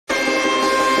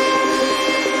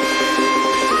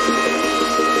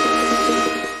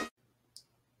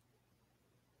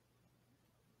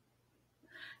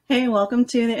Hey, welcome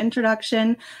to the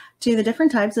introduction to the different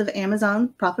types of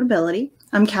Amazon profitability.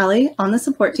 I'm Callie on the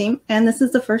support team, and this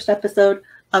is the first episode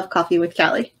of Coffee with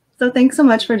Callie. So thanks so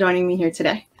much for joining me here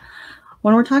today.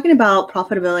 When we're talking about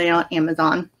profitability on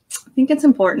Amazon, I think it's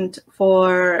important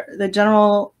for the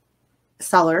general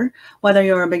seller, whether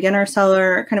you're a beginner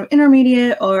seller, kind of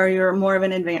intermediate, or you're more of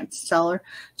an advanced seller,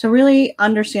 to really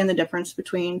understand the difference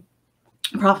between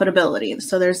profitability.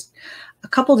 So there's a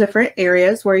couple different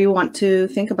areas where you want to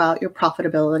think about your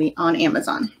profitability on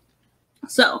Amazon.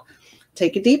 So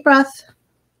take a deep breath.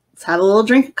 Let's have a little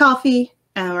drink of coffee,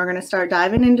 and we're going to start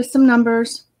diving into some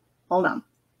numbers. Hold on.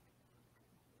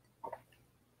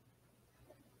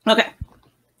 Okay.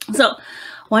 So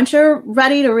once you're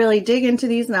ready to really dig into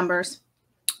these numbers,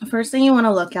 the first thing you want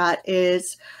to look at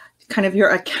is kind of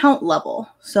your account level.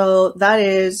 So that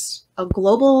is a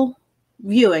global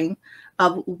viewing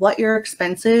of what your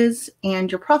expenses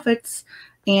and your profits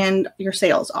and your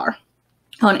sales are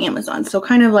on Amazon. So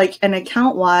kind of like an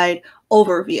account-wide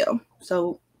overview.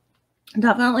 So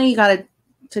definitely you got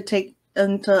to take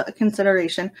into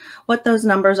consideration what those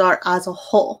numbers are as a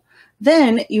whole.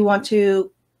 Then you want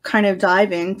to kind of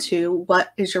dive into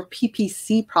what is your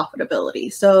PPC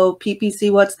profitability. So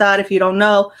PPC, what's that? If you don't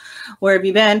know, where have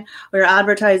you been? We're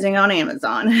advertising on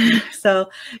Amazon. So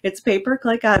it's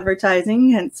pay-per-click advertising,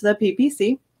 hence the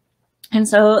PPC. And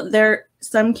so there are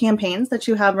some campaigns that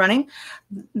you have running.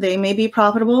 They may be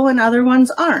profitable and other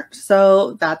ones aren't.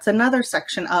 So that's another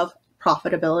section of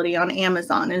profitability on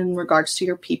Amazon in regards to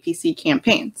your PPC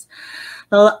campaigns.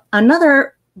 Well,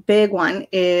 another big one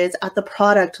is at the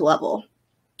product level.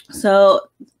 So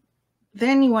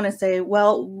then you want to say,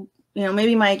 well,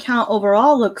 maybe my account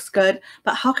overall looks good,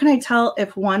 but how can I tell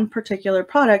if one particular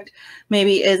product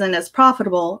maybe isn't as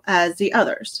profitable as the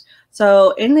others?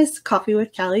 So in this Coffee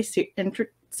with Callie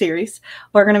series,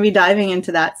 we're going to be diving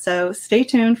into that. So stay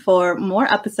tuned for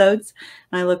more episodes.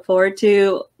 I look forward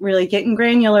to really getting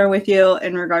granular with you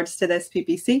in regards to this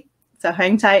PPC. So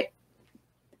hang tight,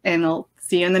 and I'll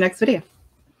see you in the next video.